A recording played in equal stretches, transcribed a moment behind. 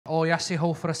Yasi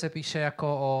Hofer se píše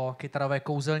jako o kytarové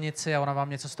kouzelnici a ona vám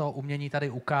něco z toho umění tady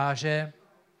ukáže.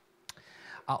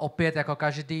 A opět, jako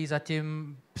každý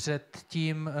zatím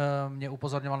předtím mě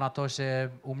upozorňoval na to,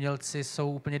 že umělci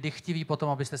jsou úplně dychtiví potom,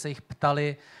 abyste se jich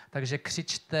ptali, takže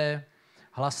křičte,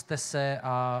 hlaste se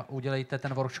a udělejte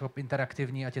ten workshop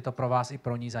interaktivní, ať je to pro vás i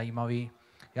pro ní zajímavý.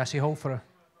 Yasi Hofer.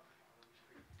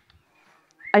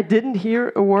 I didn't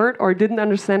hear a word or didn't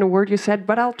understand a word you said,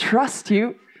 but I'll trust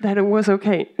you that it was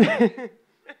okay.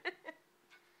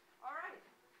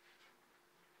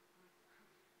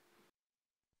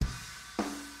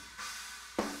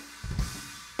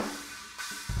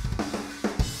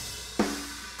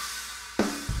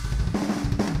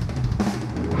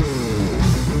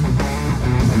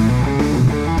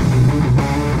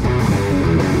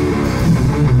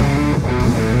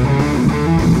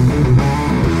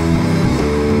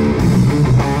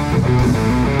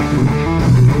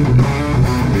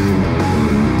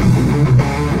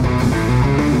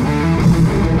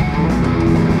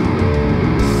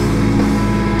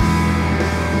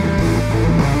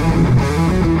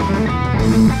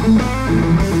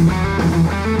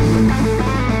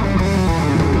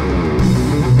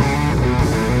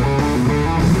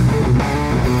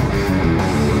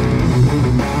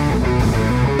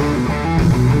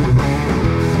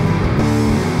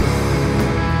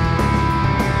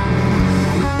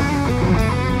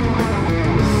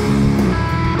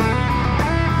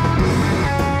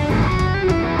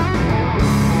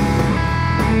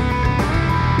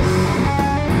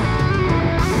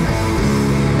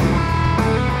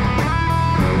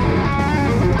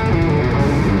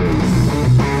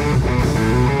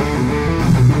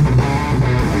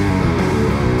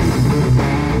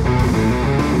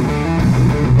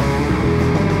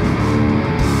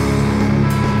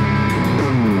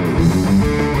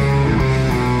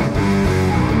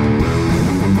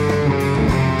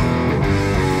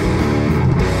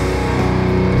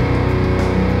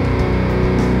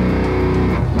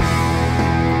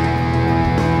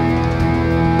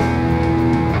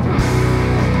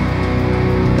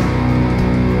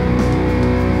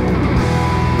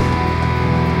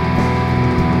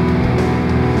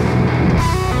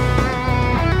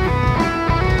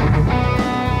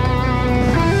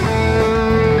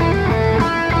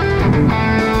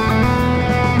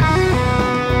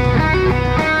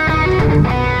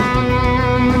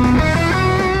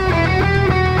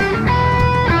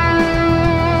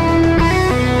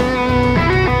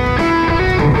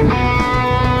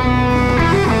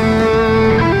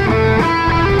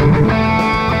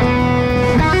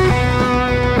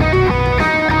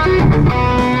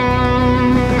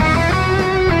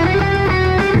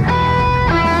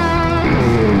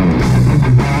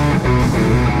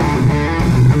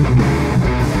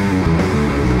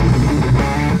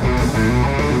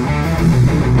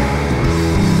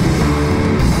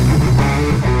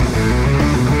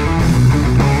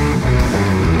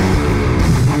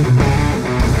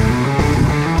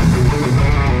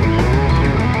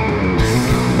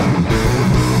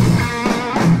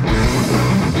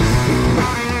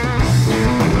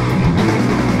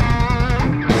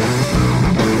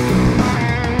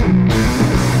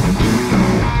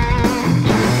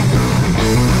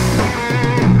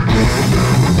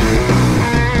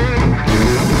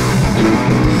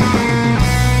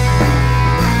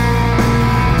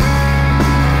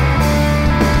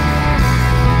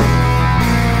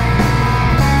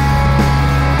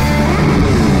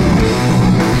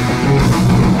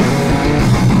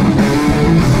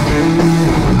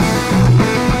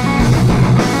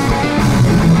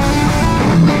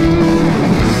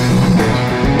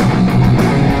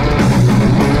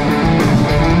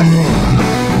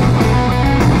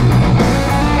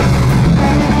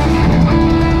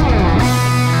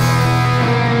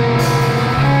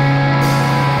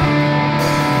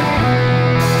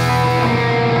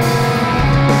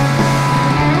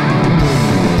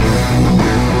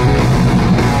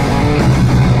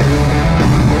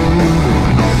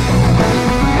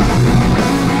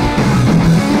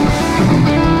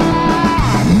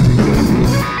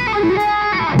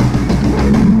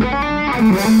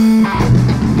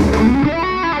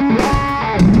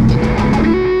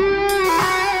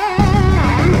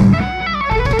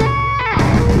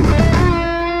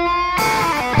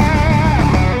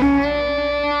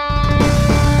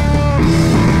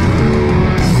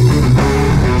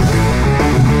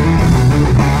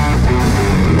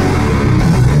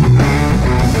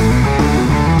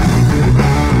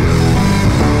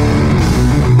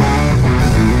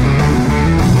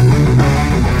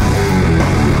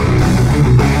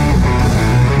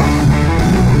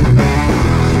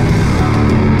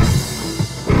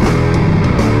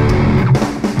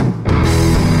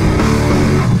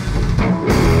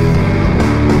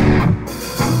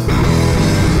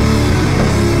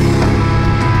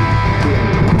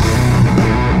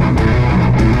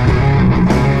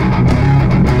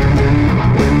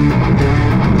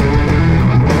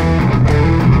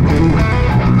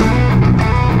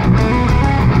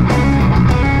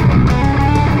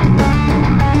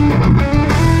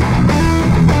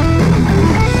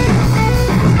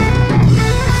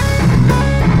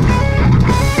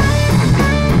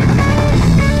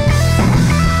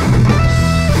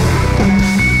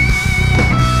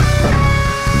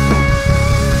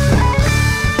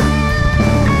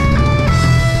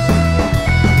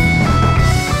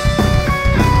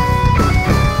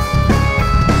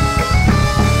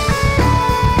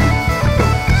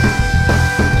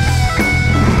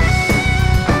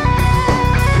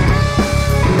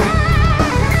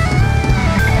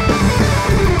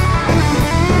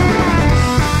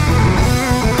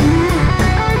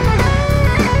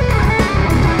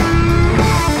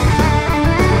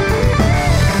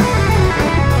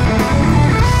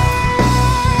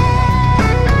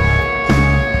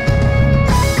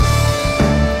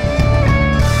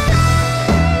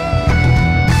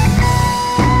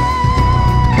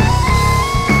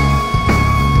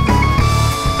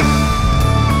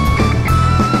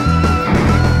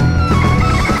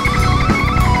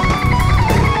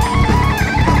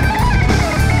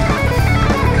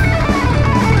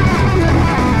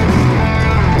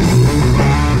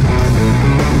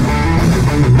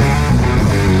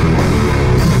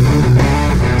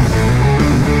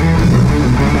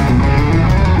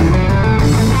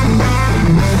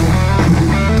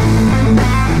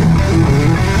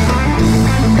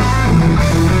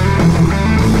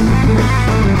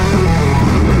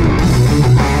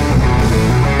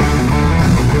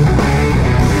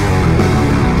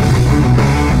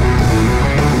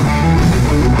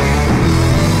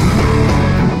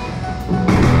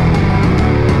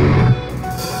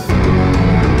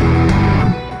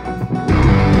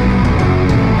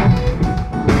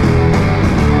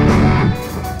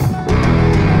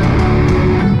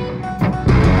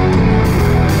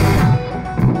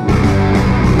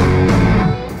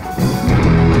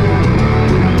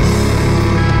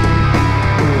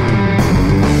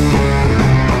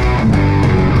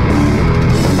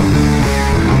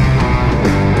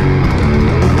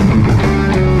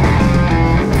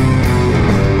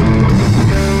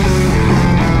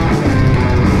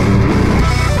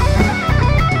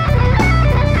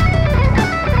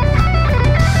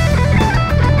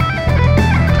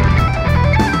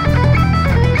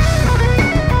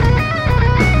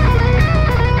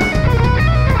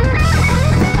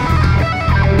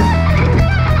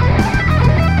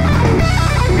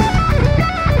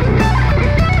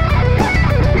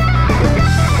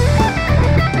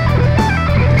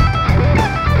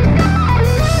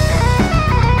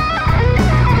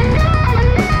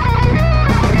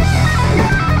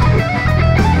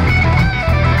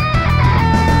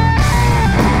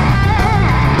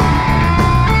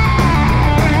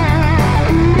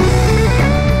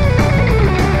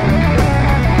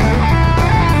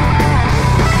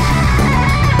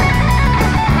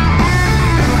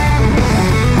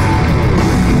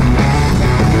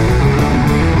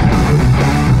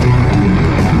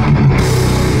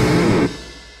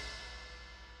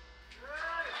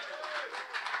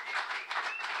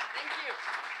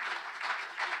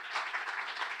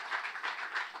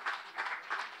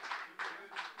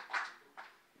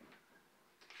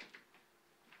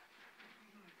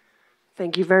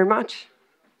 Thank you very much.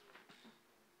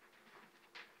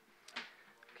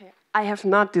 Okay, I have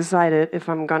not decided if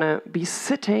I'm gonna be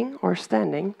sitting or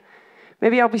standing.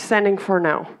 Maybe I'll be standing for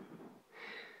now.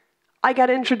 I got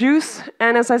introduced,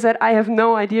 and as I said, I have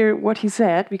no idea what he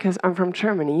said because I'm from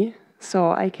Germany,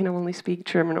 so I can only speak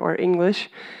German or English.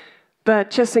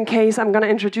 But just in case, I'm gonna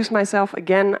introduce myself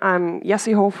again. I'm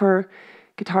Yasi Hofer,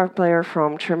 guitar player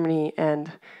from Germany,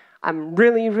 and I'm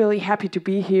really, really happy to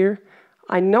be here.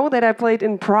 I know that I played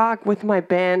in Prague with my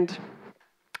band,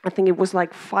 I think it was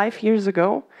like 5 years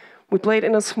ago. We played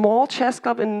in a small jazz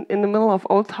club in the middle of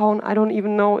Old Town. I don't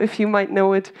even know if you might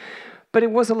know it, but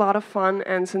it was a lot of fun,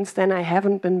 and since then I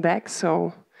haven't been back,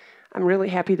 so I'm really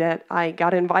happy that I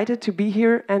got invited to be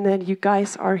here and that you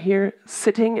guys are here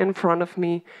sitting in front of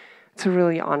me. It's a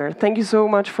really honor. Thank you so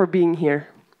much for being here.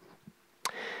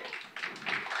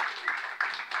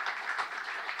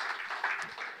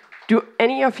 Do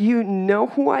any of you know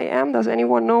who I am? Does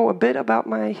anyone know a bit about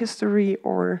my history?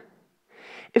 Or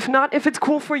if not, if it's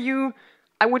cool for you,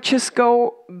 I would just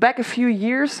go back a few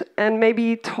years and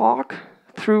maybe talk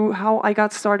through how I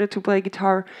got started to play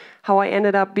guitar, how I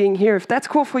ended up being here. If that's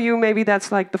cool for you, maybe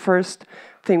that's like the first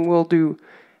thing we'll do.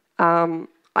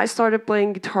 I started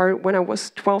playing guitar when I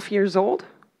was 12 years old,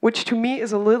 which to me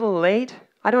is a little late.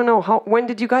 I don't know, when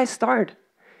did you guys start?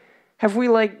 Have we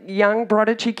like young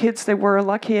prodigy kids that were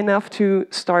lucky enough to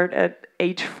start at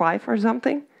age 5 or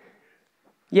something?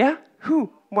 Yeah?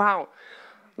 Who? Wow.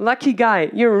 Lucky guy.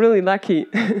 You're really lucky.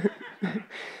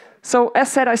 So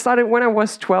as said, I started when I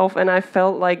was 12 and I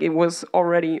felt like it was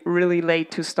already really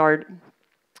late to start.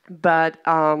 But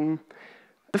the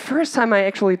first time I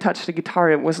actually touched the guitar,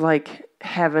 it was like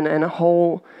heaven and a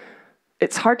whole...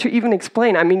 It's hard to even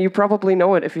explain. I mean, you probably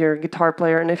know it if you're a guitar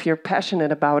player and if you're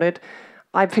passionate about it.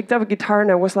 I picked up a guitar and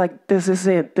I was like, this is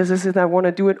it. This is it. I want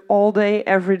to do it all day,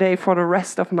 every day for the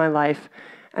rest of my life.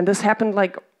 And this happened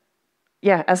like,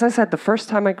 yeah, as I said, the first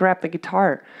time I grabbed the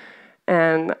guitar.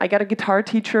 And I got a guitar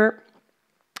teacher,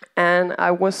 and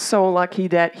I was so lucky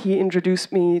that he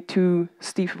introduced me to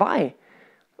Steve Vai.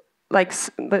 Like,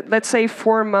 let's say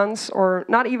 4 months or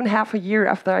not even half a year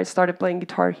after I started playing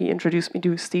guitar, he introduced me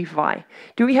to Steve Vai.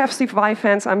 Do we have Steve Vai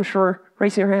fans? I'm sure.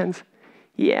 Raise your hands.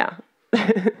 Yeah.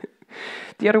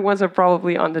 The other ones are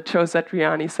probably on the Joe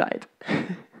Satriani side.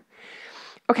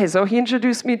 Okay, so he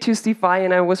introduced me to Steve Vai,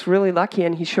 and I was really lucky,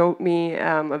 and he showed me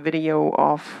a video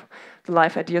of the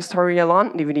Live at the Astoria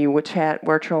Lawn DVD, which had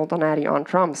Virtual Donati on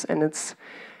drums, and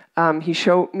he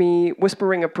showed me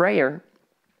Whispering a Prayer.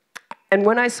 And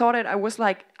when I saw that, I was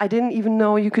like, I didn't even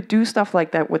know you could do stuff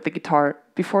like that with the guitar.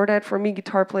 Before that, for me,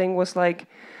 guitar playing was like,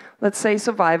 let's say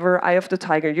Survivor, Eye of the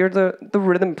Tiger, you're the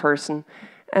rhythm person.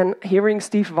 And hearing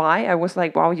Steve Vai, I was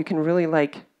like, wow, you can really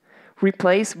like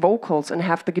replace vocals and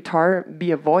have the guitar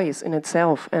be a voice in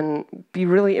itself and be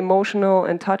really emotional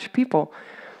and touch people.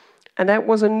 And that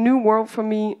was a new world for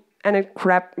me, and it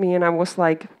grabbed me, and I was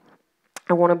like,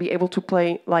 I want to be able to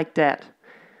play like that.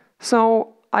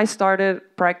 So I started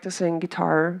practicing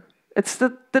guitar. It's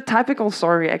the typical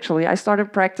story, actually. I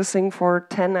started practicing for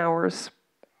 10 hours,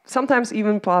 sometimes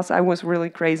even plus. I was really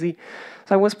crazy.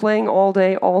 So I was playing all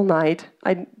day, all night.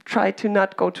 I tried to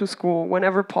not go to school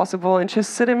whenever possible and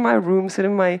just sit in my room, sit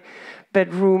in my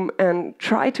bedroom and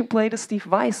try to play the Steve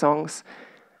Vai songs.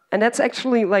 And that's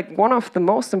actually like one of the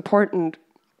most important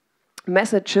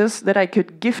messages that I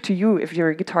could give to you if you're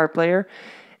a guitar player,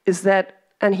 is that,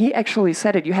 and he actually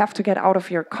said it, you have to get out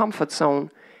of your comfort zone.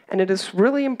 And it is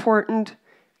really important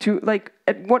to, like,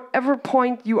 at whatever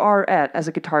point you are at as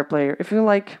a guitar player, if you're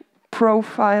like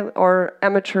profile or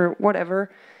amateur,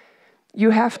 whatever,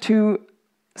 you have to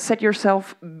set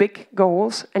yourself big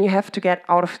goals and you have to get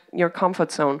out of your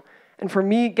comfort zone. And for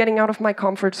me, getting out of my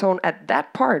comfort zone at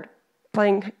that part,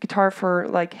 playing guitar for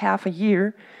like half a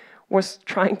year, was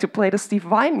trying to play the Steve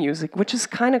Vai music, which is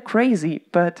kind of crazy,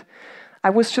 but I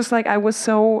was just like, I'm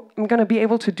going to be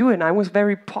able to do it, and I was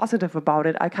very positive about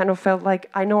it. I kind of felt like,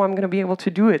 I know I'm going to be able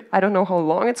to do it. I don't know how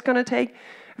long it's going to take.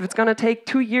 If it's going to take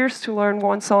 2 years to learn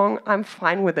one song, I'm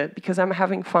fine with it, because I'm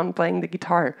having fun playing the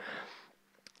guitar.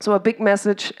 So a big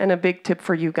message and a big tip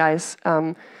for you guys.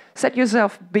 Set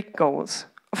yourself big goals.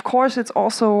 Of course, it's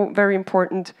also very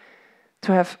important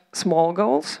to have small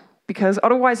goals, because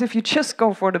otherwise, if you just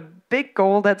go for the big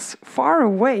goal that's far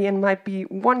away and might be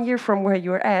 1 year from where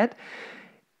you're at,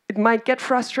 it might get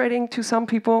frustrating to some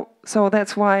people. So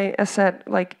that's why I said,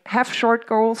 like, have short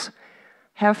goals,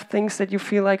 have things that you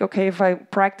feel like, okay, if I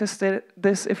practice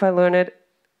this, if I learn it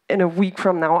in a week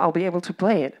from now, I'll be able to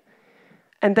play it.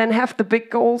 And then have the big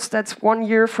goals that's 1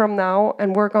 year from now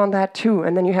and work on that too.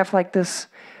 And then you have like this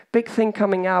big thing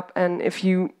coming up. And if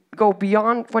you go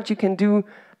beyond what you can do,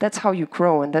 that's how you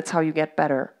grow and that's how you get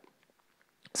better.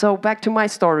 So back to my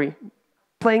story.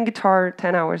 Playing guitar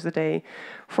 10 hours a day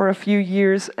for a few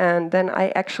years, and then I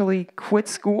actually quit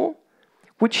school,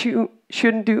 which you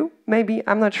shouldn't do, maybe.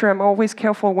 I'm not sure. I'm always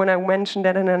careful when I mention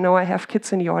that, and I know I have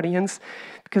kids in the audience,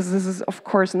 because this is, of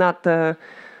course, not the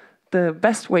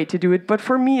best way to do it. But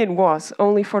for me, it was,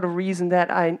 only for the reason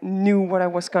that I knew what I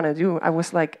was going to do. I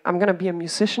was like, I'm going to be a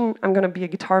musician. I'm going to be a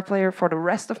guitar player for the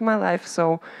rest of my life,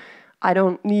 so I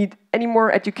don't need any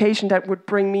more education that would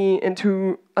bring me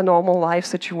into a normal life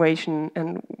situation.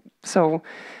 And so,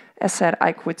 as said,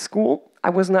 I quit school.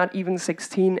 I was not even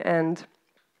 16, and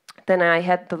then I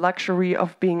had the luxury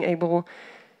of being able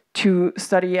to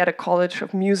study at a college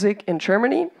of music in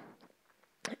Germany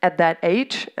at that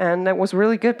age, and that was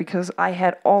really good because I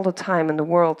had all the time in the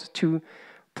world to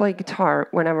play guitar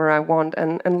whenever I want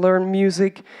and learn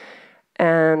music.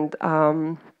 And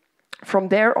from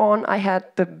there on, I had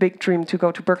the big dream to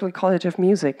go to Berklee College of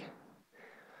Music.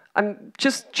 I'm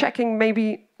just checking,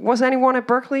 maybe, was anyone at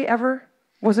Berklee ever?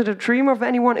 Was it a dream of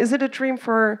anyone? Is it a dream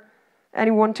for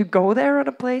anyone to go there at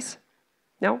a place?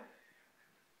 No?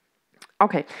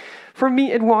 Okay. For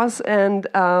me, it was, and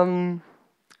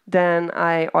then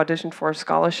I auditioned for a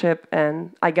scholarship,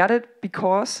 and I got it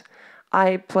because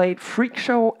I played Freak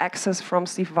Show Access from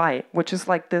Steve Vai, which is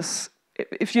like this.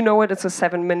 If you know it, it's a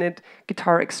 7-minute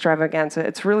guitar extravaganza.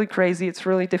 It's really crazy. It's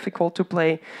really difficult to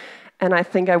play. And I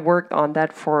think I worked on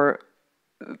that for,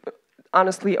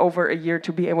 honestly, over a year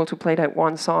to be able to play that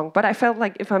one song. But I felt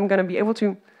like if I'm going to be able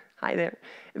to... Hi there.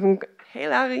 Hey,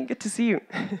 Larry, good to see you.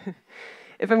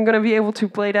 If I'm going to be able to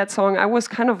play that song, I was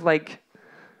kind of like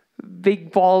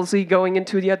big ballsy going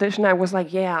into the audition. I was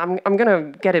like, yeah, I'm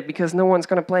going to get it because no one's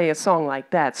going to play a song like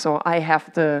that. So I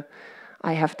have the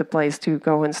place to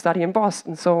go and study in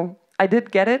Boston. So I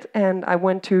did get it, and I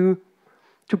went to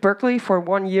Berklee for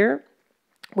 1 year,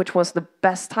 which was the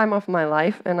best time of my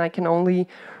life, and I can only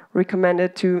recommend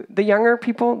it to the younger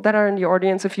people that are in the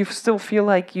audience. If you still feel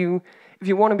like if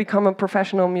you want to become a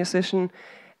professional musician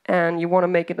and you want to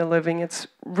make it a living, it's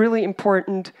really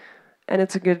important, and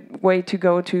it's a good way to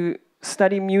go to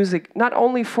study music, not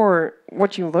only for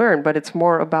what you learn, but it's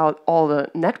more about all the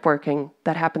networking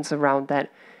that happens around that.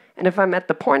 And if I'm at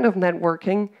the point of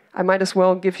networking, I might as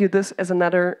well give you this as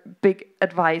another big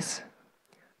advice.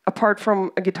 Apart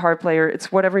from a guitar player,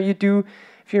 it's whatever you do.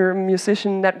 If you're a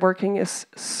musician, networking is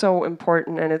so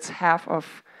important, and it's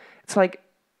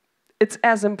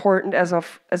as important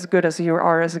as good as you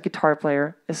are as a guitar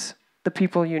player, is the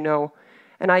people you know.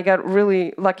 And I got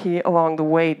really lucky along the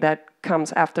way. That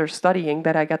comes after studying,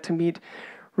 that I got to meet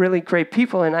really great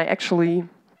people, and I actually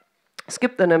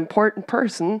skipped an important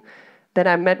person that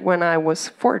I met when I was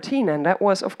 14, and that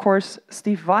was, of course,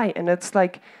 Steve Vai. And it's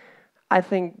like, I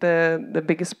think the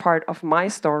biggest part of my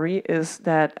story is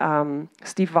that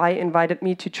Steve Vai invited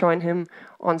me to join him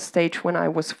on stage when I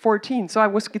was 14. So I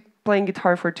was playing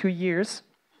guitar for 2 years,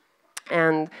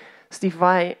 and Steve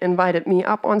Vai invited me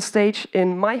up on stage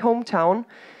in my hometown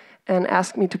and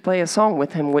asked me to play a song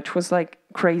with him, which was like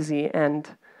crazy. And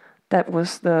that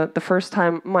was the first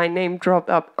time my name dropped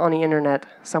up on the internet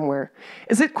somewhere.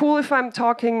 Is it cool if I'm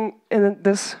talking in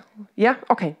this? Yeah?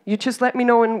 Okay. You just let me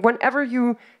know. And whenever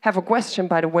you have a question,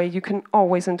 by the way, you can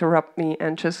always interrupt me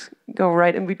and just go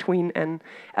right in between and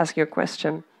ask your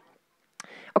question.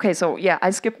 Okay, so yeah, I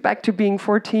skipped back to being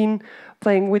 14,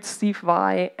 playing with Steve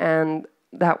Vai, and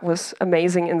that was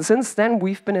amazing. And since then,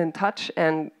 we've been in touch.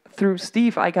 And through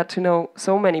Steve, I got to know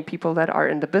so many people that are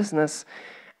in the business.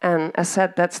 And as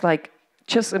said, that's like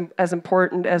just as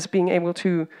important as being able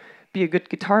to be a good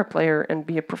guitar player and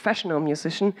be a professional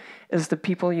musician is the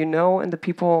people you know and the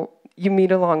people you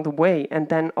meet along the way. And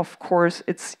then, of course,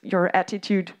 it's your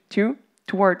attitude too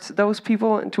towards those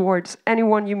people and towards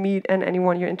anyone you meet and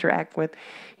anyone you interact with.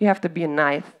 You have to be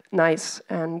a nice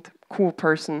and cool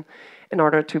person in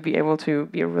order to be able to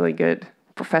be a really good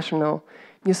professional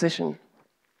musician.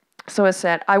 So as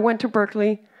said, I went to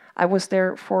Berklee. I was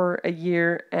there for a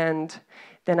year, and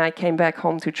then I came back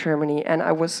home to Germany, and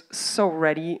I was so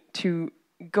ready to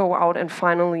go out and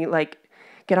finally like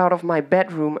get out of my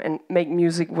bedroom and make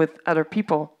music with other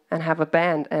people and have a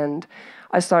band. And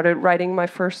I started writing my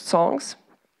first songs,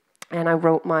 and I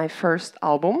wrote my first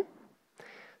album.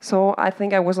 So I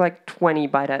think I was like 20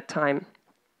 by that time.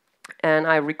 And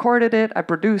I recorded it, I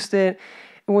produced it.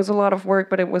 It was a lot of work,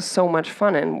 but it was so much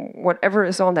fun. And whatever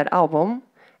is on that album,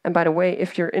 and by the way,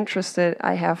 if you're interested,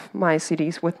 I have my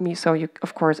CDs with me. So you,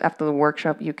 of course, after the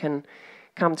workshop, you can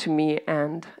come to me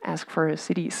and ask for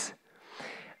CDs.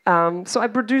 So I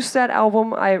produced that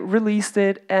album, I released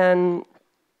it, and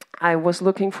I was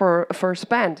looking for a first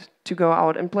band to go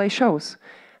out and play shows.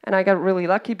 And I got really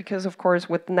lucky because, of course,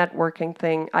 with the networking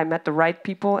thing, I met the right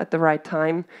people at the right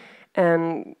time.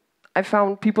 And I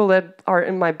found people that are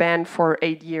in my band for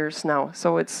 8 years now.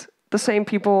 So it's the same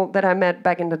people that I met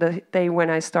back in the day when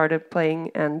I started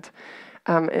playing. And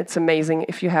it's amazing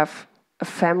if you have a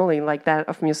family like that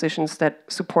of musicians that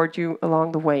support you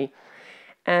along the way.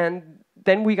 And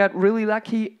then we got really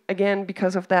lucky again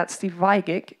because of that Steve Vai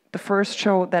gig. The first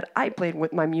show that I played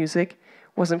with my music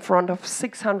was in front of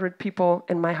 600 people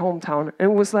in my hometown.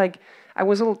 And it was like, I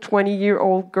was a little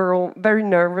 20-year-old girl, very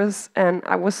nervous, and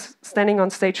I was standing on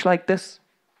stage like this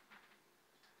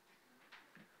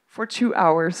for 2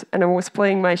 hours, and I was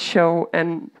playing my show,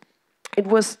 and it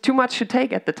was too much to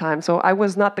take at the time. So I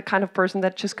was not the kind of person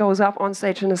that just goes up on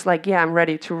stage and is like, yeah, I'm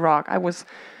ready to rock. I was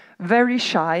very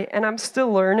shy, and I'm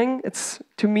still learning.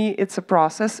 To me, it's a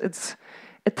process.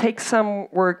 It takes some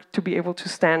work to be able to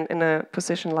stand in a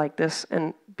position like this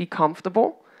and be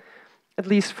comfortable, at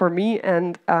least for me.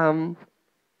 And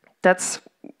that's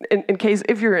in case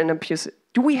if you're in a music.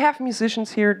 Do we have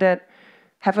musicians here that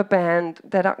have a band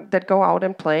that go out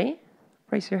and play?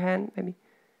 Raise your hand, maybe.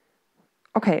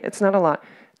 Okay, it's not a lot.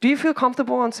 Do you feel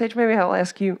comfortable on stage? Maybe I'll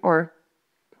ask you, or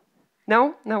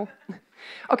no?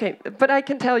 Okay, but I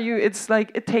can tell you, it's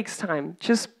like it takes time.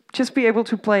 Just be able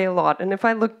to play a lot. And if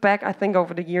I look back, I think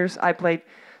over the years I played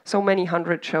so many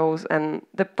hundred shows, and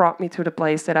that brought me to the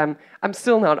place that I'm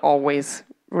still not always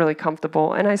really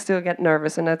comfortable, and I still get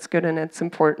nervous, and that's good and it's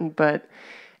important. But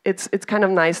it's kind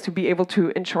of nice to be able to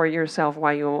enjoy yourself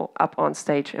while you're up on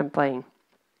stage and playing.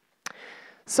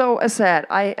 So as said,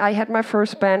 I had my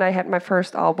first band, I had my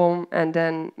first album, and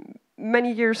then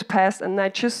many years passed, and I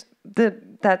just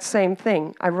did that same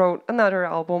thing. I wrote another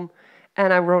album,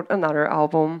 and I wrote another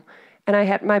album, and I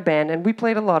had my band, and we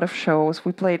played a lot of shows.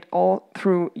 We played all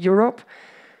through Europe,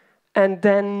 and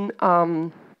then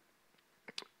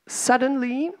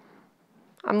suddenly,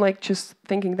 I'm like just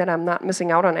thinking that I'm not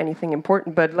missing out on anything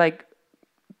important, but like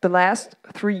the last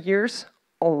 3 years,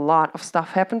 a lot of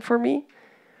stuff happened for me.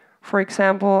 For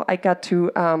example, I got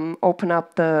to open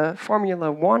up the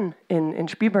Formula 1 in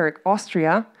Spielberg,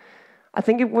 Austria. I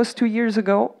think it was 2 years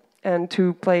ago, and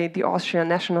to play the Austrian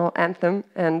national anthem.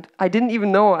 And I didn't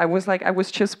even know. I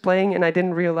was just playing, and I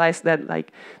didn't realize that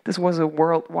like this was a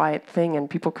worldwide thing and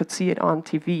people could see it on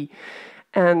TV.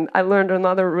 And I learned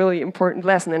another really important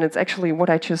lesson, and it's actually what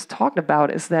I just talked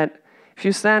about, is that if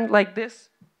you stand like this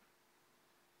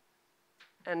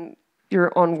and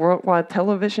you're on worldwide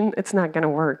television, it's not going to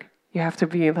work. You have to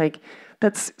be like,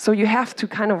 so you have to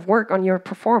kind of work on your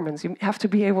performance. You have to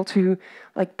be able to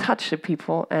like touch the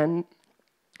people, and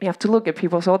you have to look at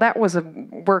people. So that was a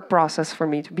work process for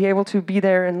me, to be able to be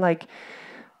there and like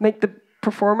make the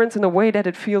performance in a way that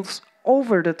it feels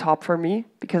over the top for me,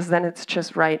 because then it's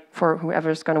just right for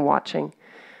whoever's gonna watching.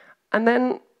 And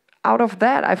then out of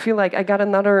that, I feel like I got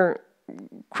another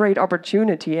great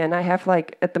opportunity, and I have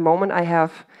like, at the moment, I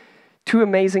have 2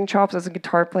 amazing jobs as a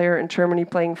guitar player in Germany,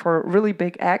 playing for really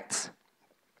big acts.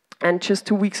 And just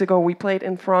 2 weeks ago, we played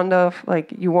in front of,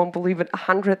 like, you won't believe it,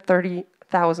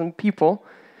 130,000 people.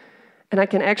 And I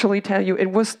can actually tell you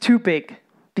it was too big,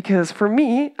 because for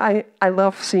me, I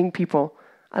love seeing people.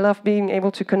 I love being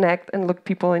able to connect and look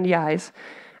people in the eyes.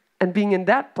 And being in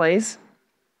that place,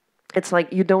 it's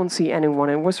like you don't see anyone.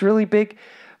 It was really big,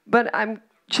 but I'm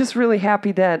just really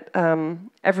happy that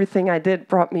everything I did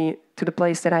brought me to the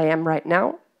place that I am right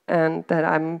now, and that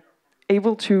I'm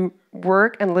able to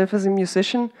work and live as a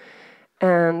musician.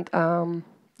 And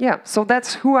yeah, so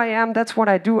that's who I am. That's what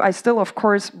I do. I still, of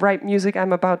course, write music.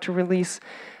 I'm about to release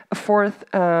a 4th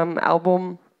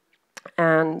album.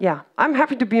 And yeah, I'm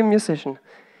happy to be a musician.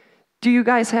 Do you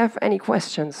guys have any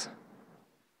questions?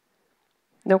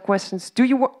 No questions? Do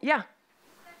you want? Yeah.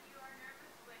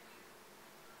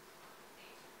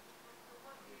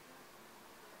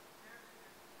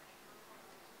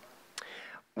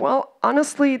 Well,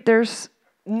 honestly, there's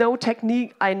no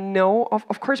technique I know of.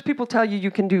 Of course, people tell you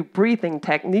you can do breathing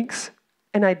techniques,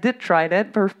 and I did try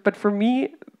that, but for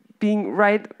me, being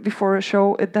right before a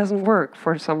show, it doesn't work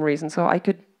for some reason. So I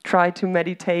could try to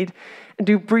meditate and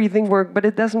do breathing work, but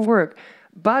it doesn't work.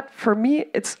 But for me,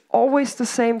 it's always the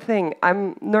same thing.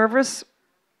 I'm nervous,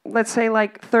 let's say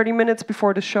like 30 minutes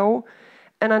before the show,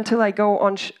 and until I go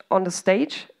on the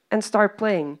stage and start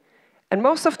playing. And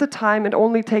most of the time, it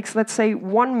only takes, let's say,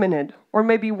 1 minute or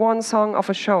maybe one song of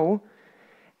a show.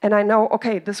 And I know,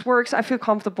 okay, this works. I feel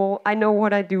comfortable. I know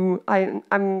what I do.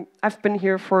 I've been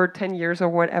here for 10 years or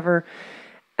whatever.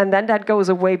 And then that goes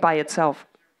away by itself.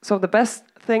 So the best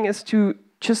thing is to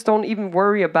just don't even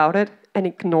worry about it and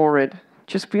ignore it.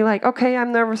 Just be like, okay,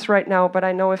 I'm nervous right now, but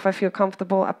I know if I feel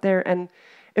comfortable up there and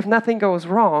if nothing goes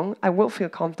wrong, I will feel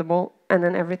comfortable and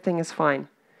then everything is fine.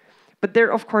 But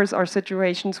there, of course, are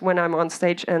situations when I'm on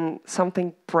stage and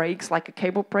something breaks, like a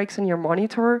cable breaks and your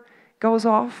monitor goes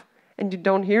off and you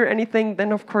don't hear anything,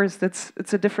 then of course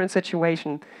it's a different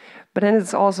situation. But then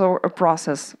it's also a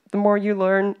process. The more you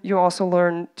learn, you also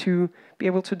learn to be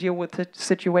able to deal with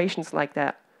situations like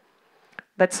that.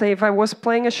 Let's say if I was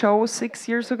playing a show 6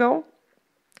 years ago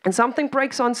and something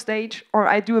breaks on stage or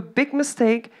I do a big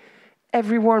mistake,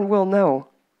 everyone will know.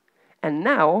 And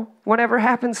now, whatever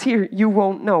happens here, you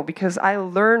won't know, because I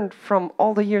learned from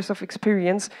all the years of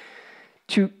experience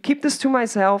to keep this to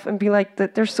myself and be like,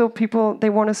 that there's still people, they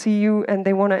want to see you and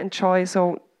they want to enjoy,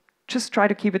 so just try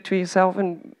to keep it to yourself,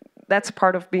 and that's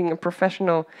part of being a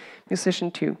professional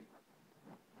musician too.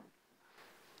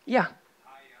 Yeah.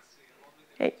 Hi, Yasi. Lovely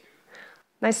to Hey. meet you.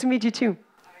 Nice to meet you too.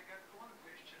 I got one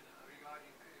question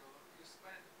regarding you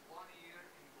spent 1 year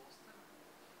in Boston.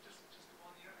 Just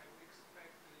 1 year. I would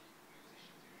expect the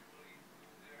musicians usually go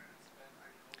there and spend,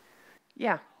 I don't know,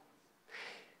 Yeah.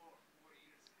 4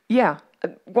 years. Yeah.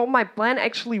 Well, my plan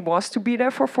actually was to be there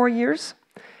for 4 years.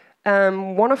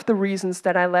 One of the reasons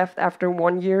that I left after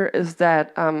 1 year is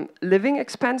that living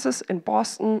expenses in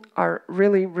Boston are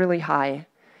really, really high.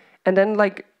 And then,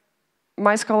 like,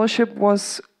 my scholarship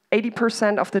was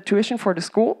 80% of the tuition for the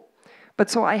school.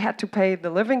 But so I had to pay the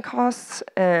living costs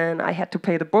and I had to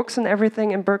pay the books and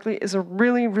everything. And Berklee is a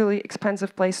really, really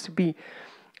expensive place to be.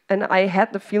 And I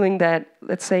had the feeling that,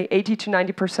 let's say, 80 to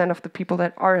 90% of the people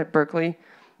that are at Berklee,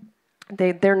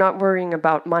 they're not worrying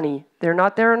about money. They're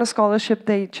not there on a scholarship.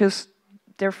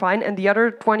 They're fine. And the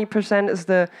other 20% is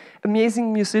the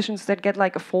amazing musicians that get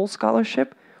like a full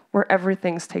scholarship where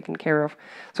everything's taken care of.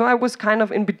 So I was kind of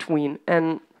in between,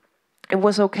 and it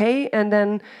was okay. And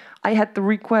then I had the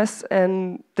request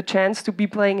and the chance to be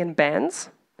playing in bands.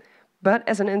 But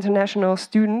as an international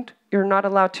student, you're not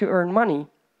allowed to earn money.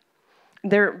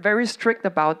 They're very strict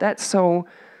about that. So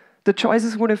the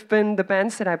choices would have been the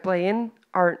bands that I play in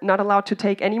are not allowed to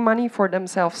take any money for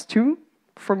themselves too,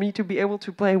 for me to be able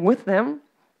to play with them,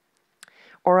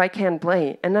 or I can't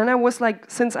play. And then I was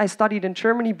like, since I studied in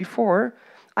Germany before,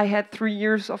 I had 3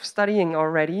 years of studying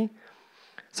already.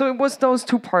 So it was those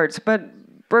two parts. But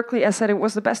Berklee, as I said, it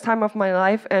was the best time of my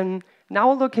life. And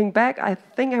now looking back, I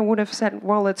think I would have said,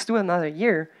 well, let's do another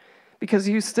year, because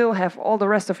you still have all the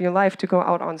rest of your life to go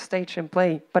out on stage and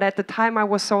play. But at the time I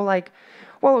was so like,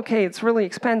 well, okay, it's really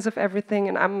expensive, everything,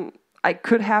 and I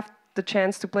could have the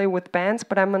chance to play with bands,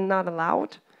 but I'm not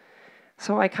allowed.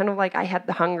 So I kind of like, I had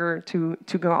the hunger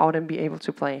to go out and be able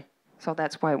to play. So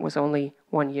that's why it was only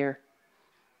 1 year.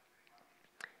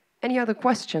 Any other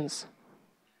questions?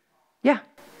 Yeah? What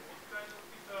kind of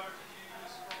guitar did you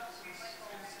use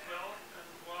since 12, and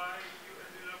why you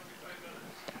ended up with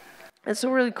Ibanez? It's a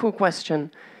really cool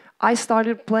question. I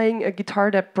started playing a guitar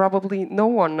that probably no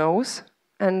one knows,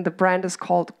 and the brand is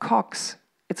called Cox.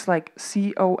 It's like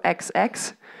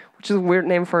COXX, which is a weird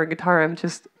name for a guitar, I'm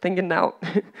just thinking now.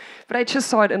 But I just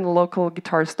saw it in a local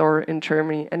guitar store in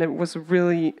Germany, and it was a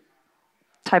really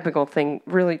typical thing,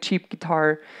 really cheap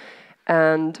guitar.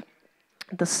 And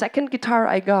the second guitar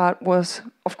I got was,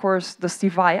 of course, the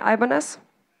Steve Vai Ibanez,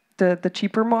 the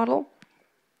cheaper model.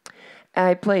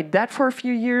 I played that for a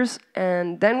few years,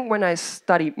 and then when I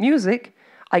studied music,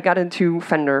 I got into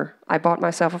Fender. I bought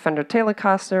myself a Fender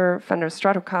Telecaster, Fender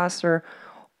Stratocaster,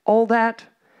 all that.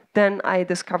 Then I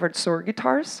discovered Suhr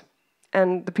guitars.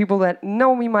 And the people that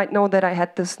know me might know that I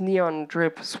had this neon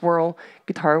drip swirl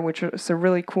guitar, which is a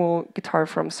really cool guitar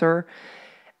from Suhr.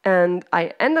 And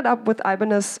I ended up with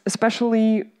Ibanez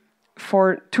especially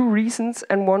for two reasons.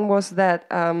 And one was that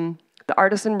the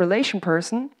artist and relation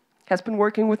person has been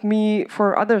working with me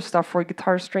for other stuff, for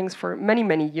guitar strings, for many,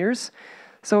 many years.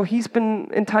 So he's been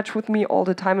in touch with me all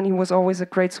the time, and he was always a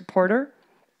great supporter.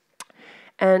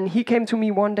 And he came to me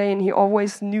one day, and he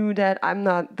always knew that I'm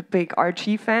not the big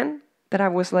RG fan, that I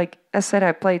was like, as said,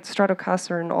 I played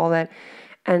Stratocaster and all that.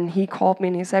 And he called me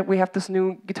and he said, we have this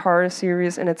new guitar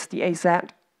series, and it's the AZ,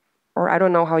 or I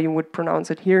don't know how you would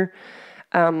pronounce it here.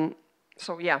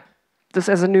 So yeah, this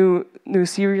is a new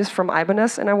series from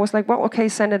Ibanez. And I was like, well, okay,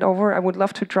 send it over. I would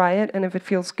love to try it. And if it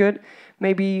feels good,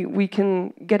 maybe we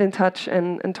can get in touch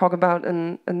and talk about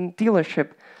a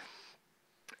dealership.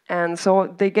 And so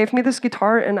they gave me this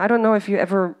guitar, and I don't know if you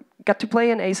ever got to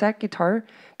play an AZ guitar,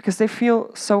 because they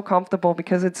feel so comfortable,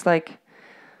 because it's like,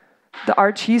 the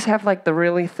RGs have like the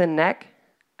really thin neck,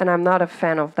 and I'm not a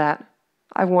fan of that.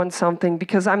 I want something,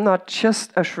 because I'm not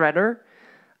just a shredder.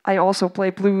 I also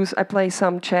play blues, I play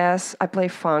some jazz, I play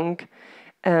funk,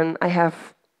 and I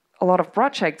have a lot of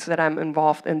projects that I'm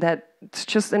involved in that it's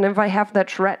just, and if I have that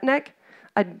shred neck,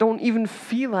 I don't even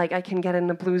feel like I can get in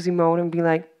the bluesy mode and be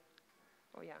like,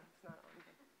 oh yeah, it's not on.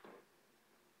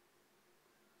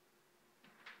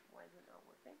 Why is it not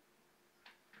working?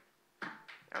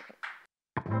 Okay.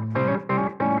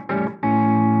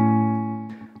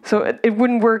 So it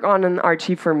wouldn't work on an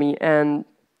RG for me, and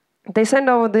they sent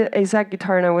over the exact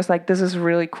guitar, and I was like, this is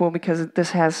really cool because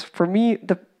this has, for me,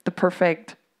 the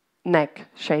perfect neck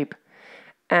shape.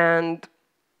 And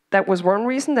that was one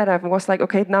reason that I was like,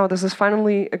 okay, now this is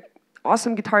finally an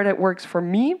awesome guitar that works for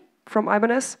me from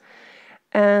Ibanez.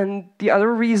 And the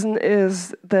other reason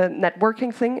is the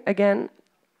networking thing again.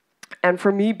 And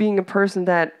for me, being a person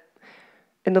that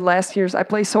in the last years, I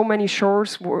play so many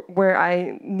shows where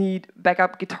I need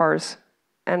backup guitars.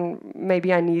 And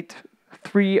maybe I need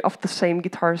 3 of the same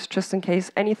guitars just in case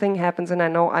anything happens and I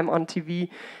know I'm on TV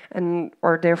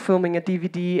or they're filming a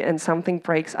DVD and something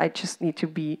breaks. I just need to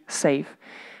be safe.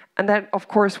 And that, of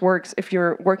course, works if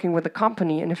you're working with a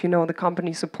company and if you know the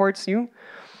company supports you.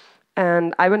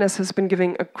 And Ibanez has been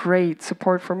giving a great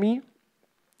support for me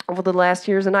over the last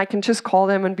years, and I can just call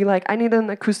them and be like, I need an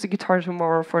acoustic guitar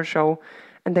tomorrow for a show,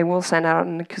 and they will send out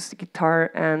an acoustic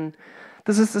guitar. And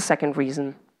this is the second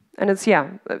reason. And it's, yeah,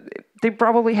 they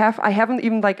probably have, I haven't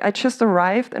even, like, I just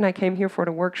arrived and I came here for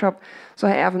the workshop, so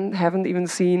I haven't even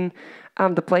seen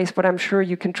the place, but I'm sure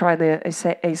you can try the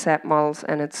ASAP models,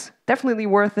 and it's definitely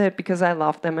worth it because I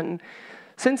love them. And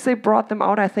since they brought them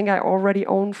out, I think I already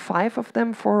own 5 of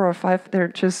them, 4 or 5. They're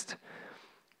just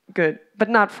good, but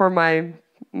not for my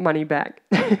money back.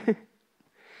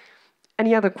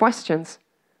 Any other questions?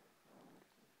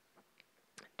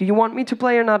 Do you want me to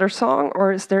play another song,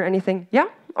 or is there anything? Yeah?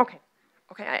 Okay.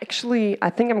 Okay, I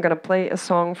think I'm gonna play a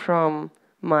song from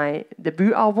my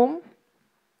debut album,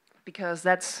 because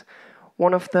that's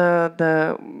one of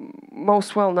the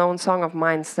most well-known song of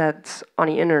mine that's on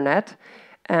the internet.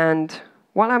 And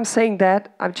while I'm saying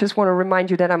that, I just want to remind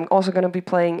you that I'm also going to be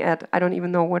playing at, I don't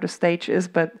even know where the stage is,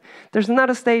 but there's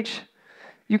another stage.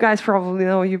 You guys probably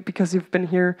know because you've been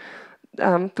here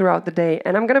throughout the day.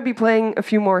 And I'm going to be playing a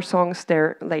few more songs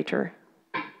there later.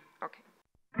 Okay.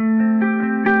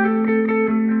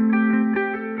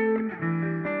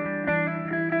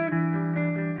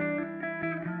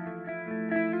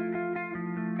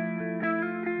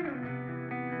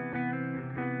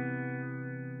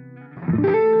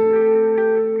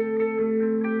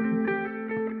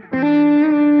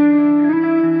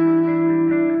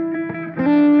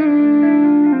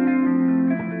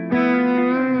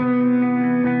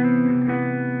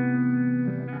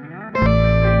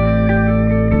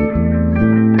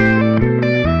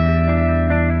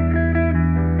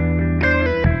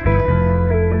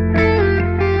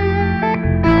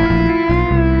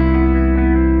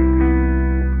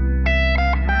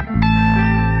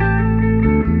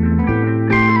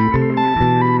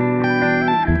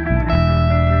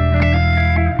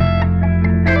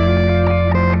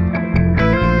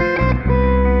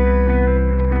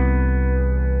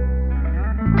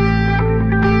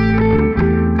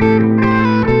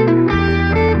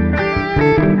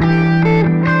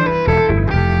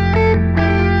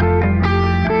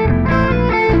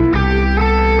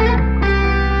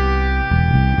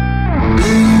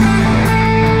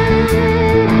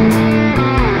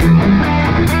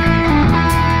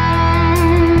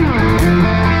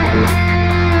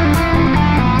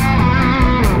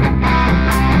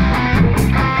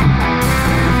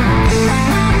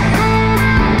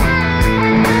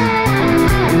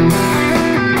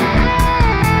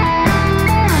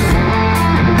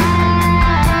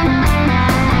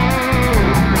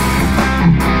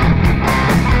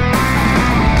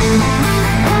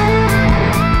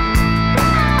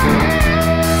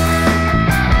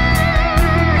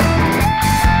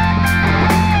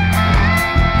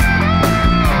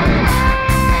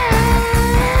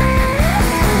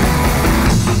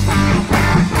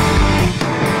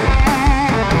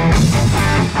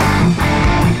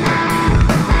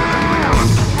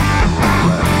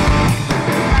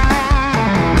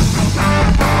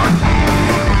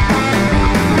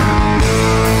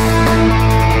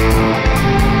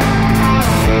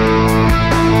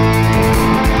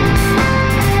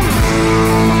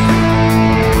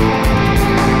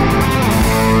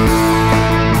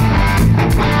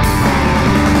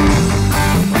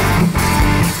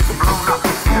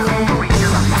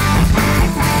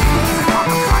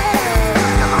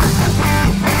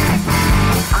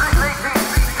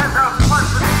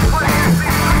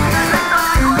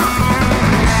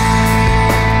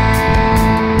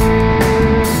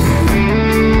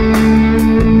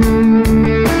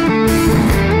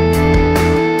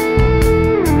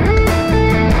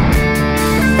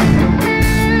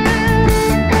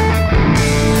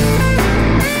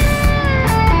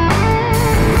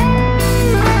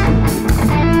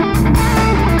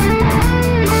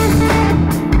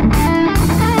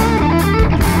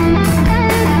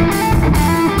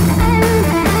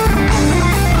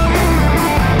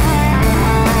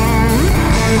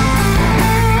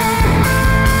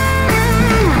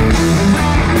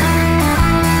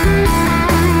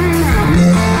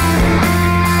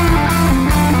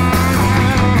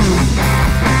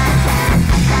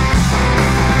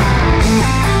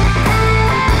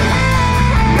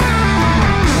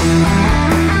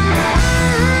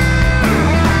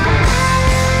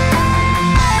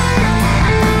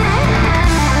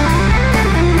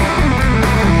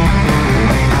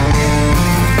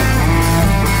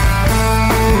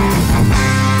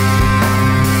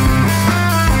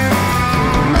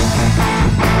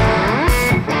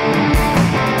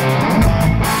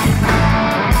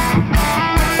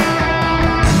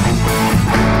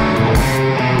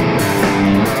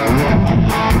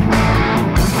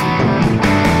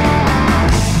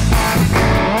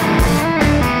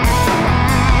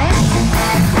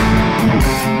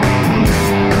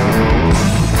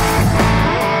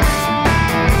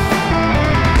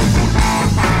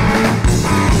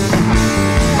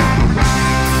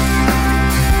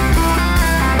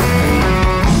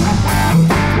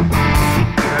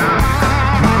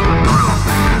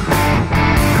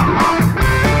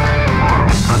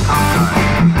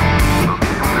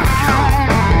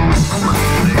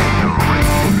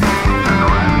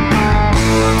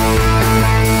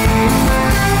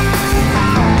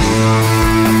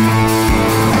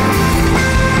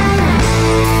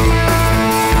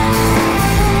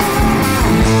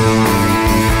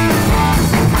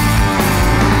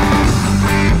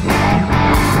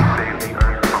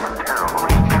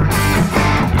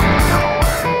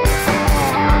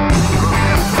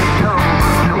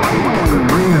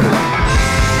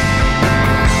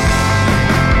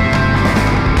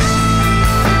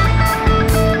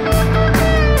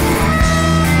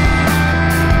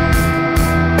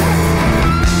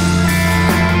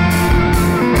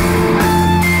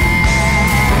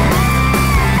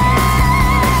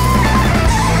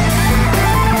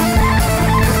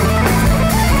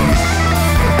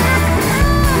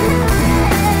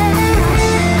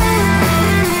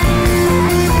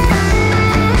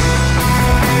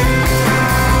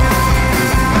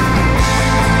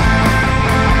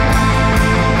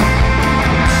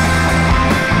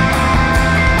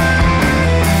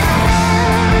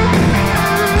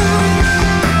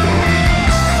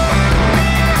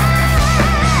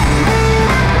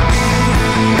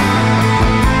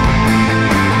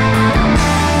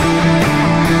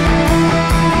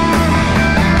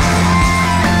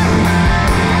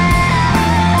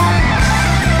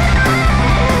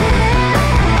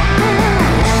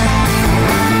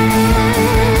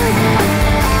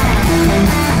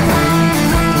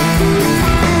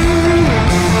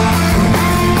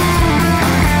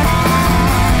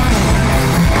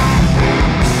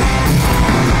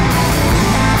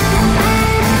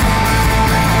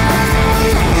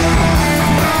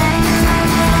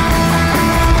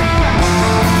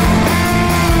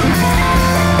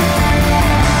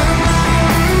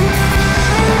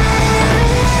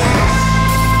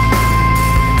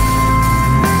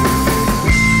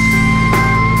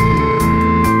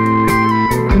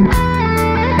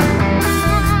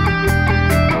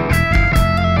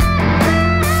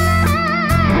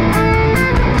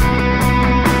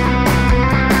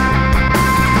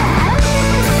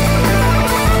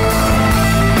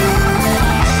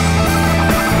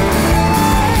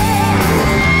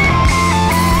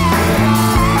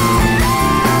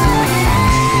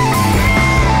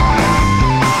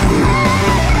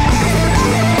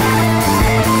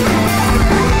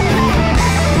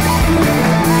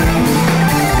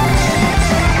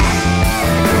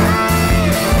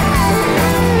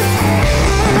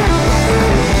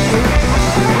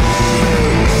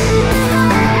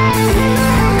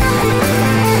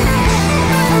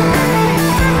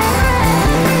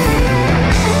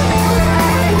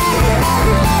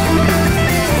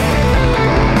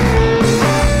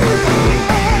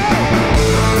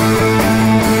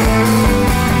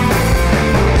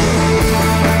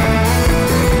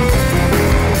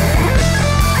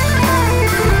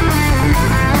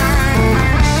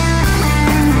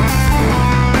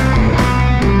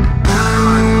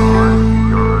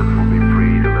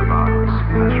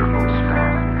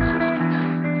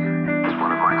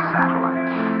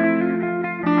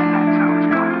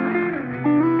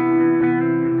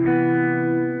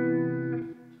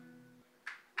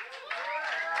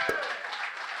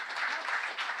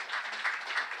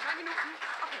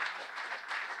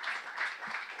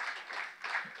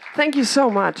 Thank you so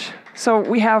much. So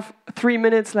we have 3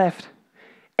 minutes left.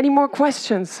 Any more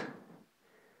questions?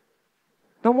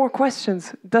 No more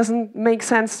questions. Doesn't make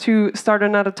sense to start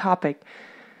another topic.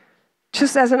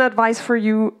 Just as an advice for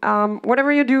you,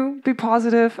 whatever you do, be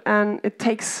positive, and it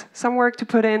takes some work to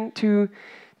put in to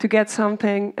get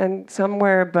something and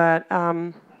somewhere, but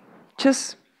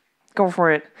just go for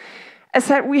it. As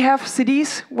said, we have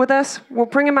CDs with us. We'll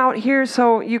bring them out here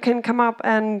so you can come up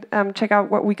and check out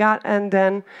what we got, and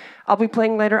then I'll be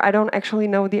playing later. I don't actually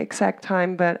know the exact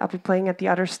time, but I'll be playing at the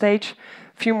other stage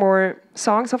a few more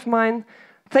songs of mine.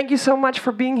 Thank you so much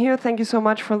for being here. Thank you so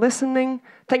much for listening.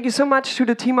 Thank you so much to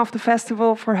the team of the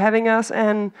festival for having us,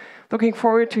 and looking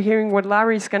forward to hearing what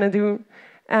Larry's gonna do.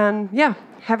 And yeah,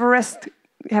 have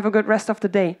a good rest of the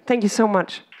day. Thank you so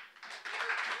much.